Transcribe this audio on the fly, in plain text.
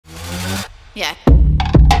Yeah.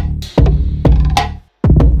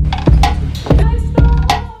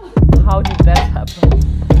 How did that happen?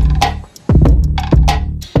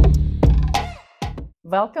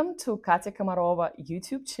 Welcome to Katya Komarova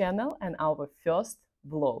YouTube channel and our first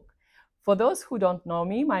vlog. For those who don't know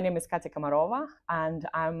me, my name is Katya Komarova and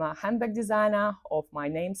I'm a handbag designer of my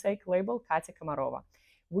namesake label Katya Komarova.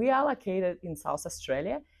 We are located in South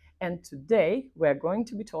Australia and today we're going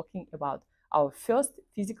to be talking about our first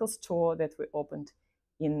physical store that we opened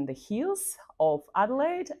in the hills of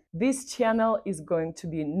Adelaide. This channel is going to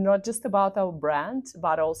be not just about our brand,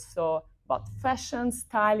 but also about fashion,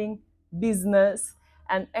 styling, business,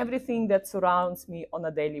 and everything that surrounds me on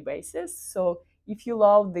a daily basis. So if you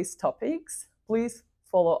love these topics, please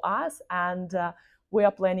follow us, and we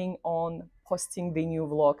are planning on posting the new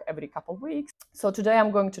vlog every couple of weeks. So today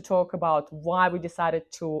I'm going to talk about why we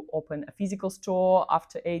decided to open a physical store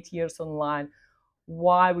after 8 years online,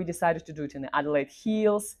 why we decided to do it in the Adelaide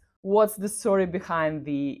Hills, what's the story behind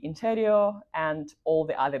the interior, and all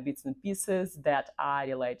the other bits and pieces that are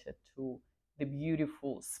related to the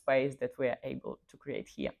beautiful space that we are able to create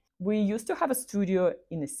here. We used to have a studio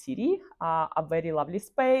in the city, a very lovely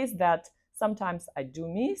space that sometimes I do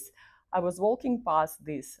miss. I was walking past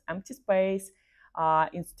this empty space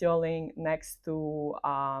in Stirling next to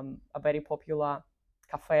a very popular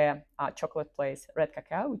cafe, chocolate place, Red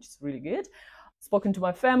Cacao, which is really good. Spoken to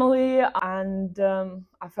my family, and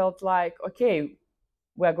I felt like, okay,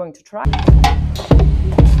 we're going to try.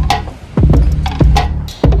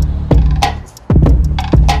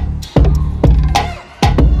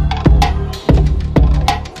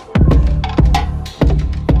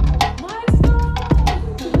 Milestone!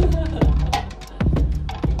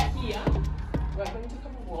 Here, we're going to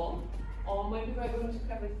have a wall, or maybe we're going to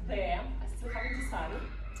have it there. I still haven't decided.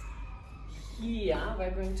 Here, we're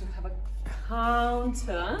going to have a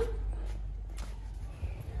counter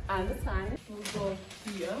and a sign. We'll go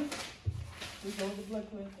here with all the black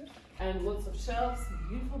letters and lots of shelves,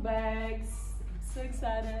 beautiful bags. I'm so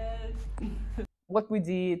excited. What we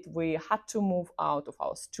did, we had to move out of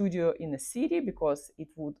our studio in the city because it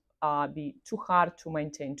would be too hard to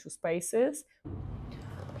maintain two spaces.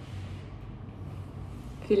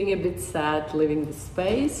 Feeling a bit sad leaving the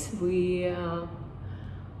space. We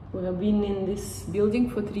have been in this building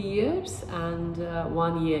for 3 years and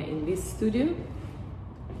 1 year in this studio.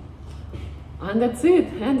 And that's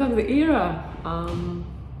it, end of the era.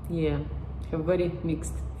 Yeah, have very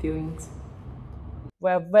mixed feelings.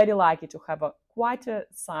 We're very lucky to have a quite a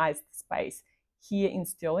sized space here in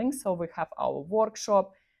Stirling. So we have our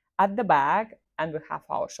workshop at the back and we have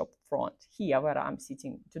our shop front here where I'm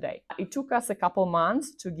sitting today. It took us a couple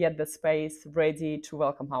months to get the space ready to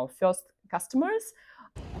welcome our first customers.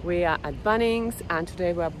 We are at Bunnings and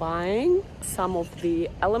today we're buying some of the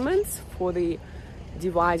elements for the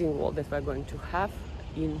dividing wall that we're going to have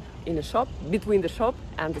in the shop, between the shop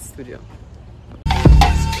and the studio.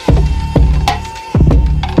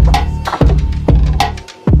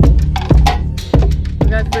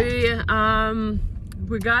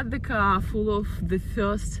 We got the car full of the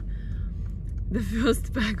first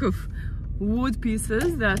pack of wood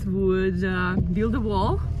pieces that would build a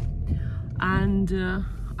wall, and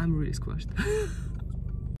I'm really squashed.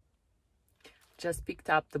 Just picked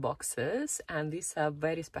up the boxes, and these are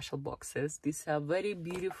very special boxes. These are very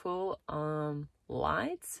beautiful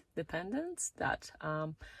lights, the pendants that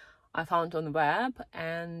I found on the web,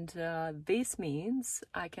 and this means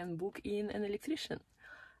I can book in an electrician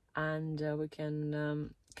and we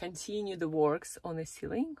can continue the works on the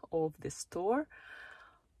ceiling of the store.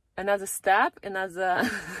 Another step,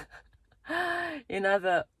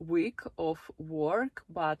 another week of work,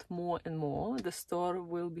 but more and more the store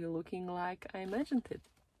will be looking like I imagined it.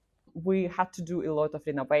 We had to do a lot of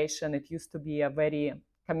renovation. It used to be a very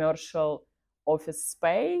commercial office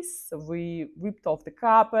space. We ripped off the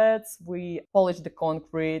carpets, we polished the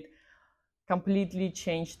concrete, completely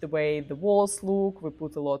changed the way the walls look. We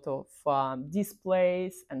put a lot of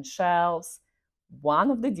displays and shelves.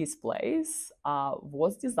 One of the displays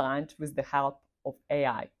was designed with the help of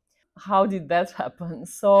AI. How did that happen?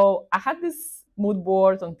 So I had this mood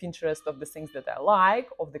board on Pinterest of the things that I like,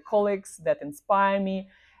 of the colleagues that inspire me,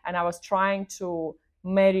 and I was trying to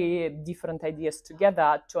marry different ideas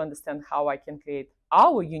together to understand how I can create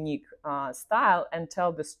our unique style and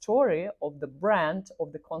tell the story of the brand,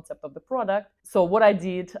 of the concept of the product. So what I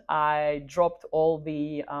did, I dropped all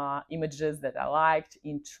the images that I liked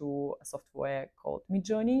into a software called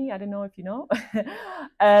Midjourney. I don't know if you know.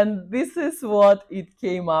 And this is what it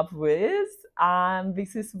came up with. And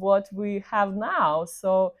this is what we have now.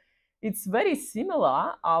 So It's very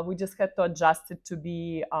similar. We just had to adjust it to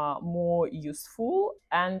be more useful,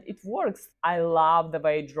 and it works. I love the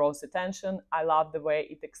way it draws attention. I love the way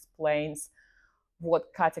it explains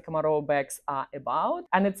what Katya Komarova bags are about.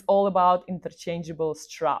 And it's all about interchangeable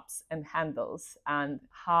straps and handles and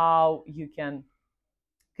how you can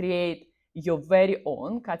create your very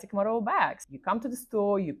own Katya Komarova bags. You come to the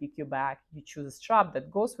store, you pick your bag, you choose a strap that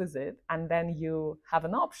goes with it, and then you have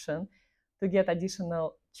an option to get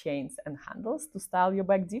additional chains and handles to style your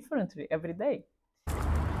bag differently every day.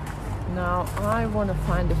 Now I want to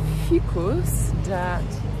find a ficus that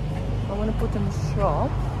I want to put in the shop,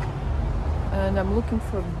 and I'm looking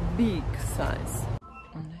for a big size.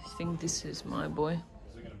 And I think this is my boy.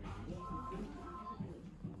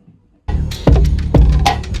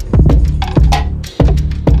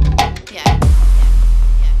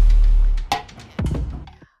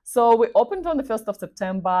 So we opened on the 1st of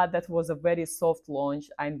September. That was a very soft launch.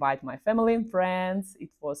 I invited my family and friends. It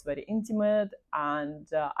was very intimate, and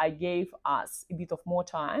I gave us a bit of more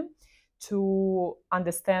time to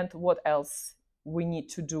understand what else we need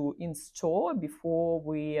to do in store before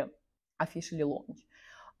we officially launch.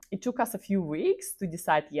 It took us a few weeks to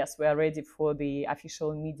decide, yes, we are ready for the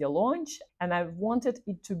official media launch. And I wanted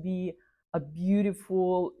it to be a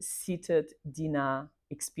beautiful seated dinner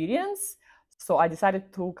experience. So I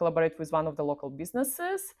decided to collaborate with one of the local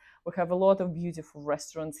businesses. We have a lot of beautiful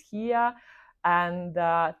restaurants here. And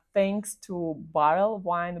thanks to Barrel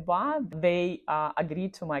Wine Bar, they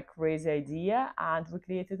agreed to my crazy idea, and we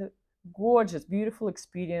created a gorgeous, beautiful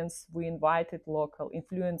experience. We invited local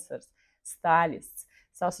influencers, stylists,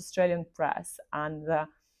 South Australian press, and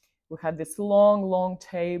we had this long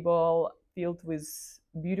table filled with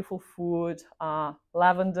beautiful food,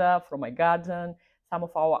 lavender from my garden, some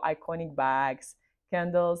of our iconic bags,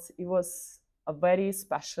 candles. It was a very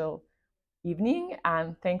special evening,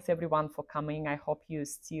 and thanks everyone for coming. I hope you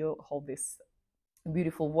still hold these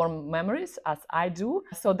beautiful warm memories as I do.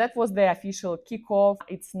 So that was the official kickoff.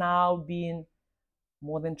 It's now been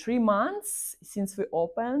more than 3 months since we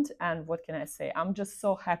opened, and what can I say? I'm just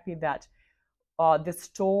so happy that the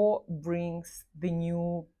store brings the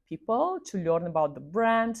new people to learn about the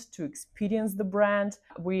brand, to experience the brand.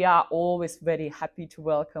 We are always very happy to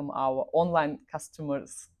welcome our online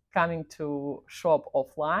customers coming to shop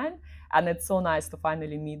offline, and it's so nice to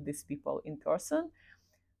finally meet these people in person.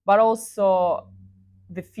 But also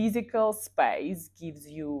the physical space gives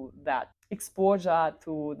you that exposure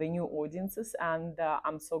to the new audiences, and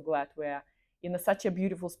I'm so glad we're in such a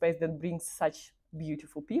beautiful space that brings such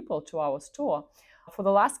beautiful people to our store. For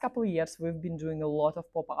the last couple of years, we've been doing a lot of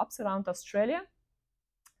pop-ups around Australia.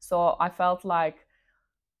 So I felt like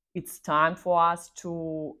it's time for us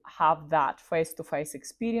to have that face-to-face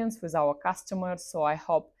experience with our customers. So I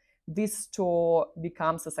hope this store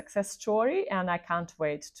becomes a success story, and I can't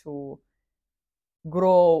wait to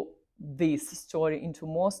grow this story into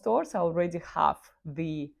more stores. I already have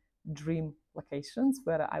the dream locations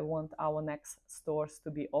where I want our next stores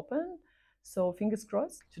to be open. So fingers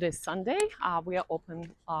crossed. Today is Sunday. We are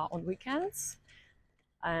open on weekends.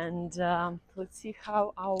 And let's see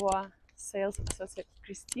how our sales associate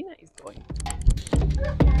Christina is going.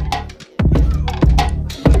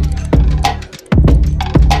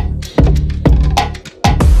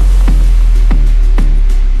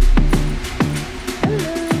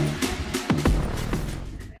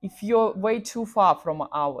 If you're way too far from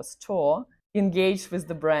our store, engage with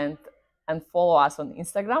the brand and follow us on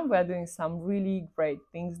Instagram. We're doing some really great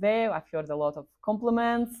things there. I've heard a lot of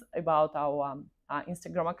compliments about our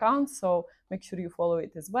Instagram account, so make sure you follow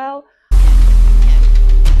it as well.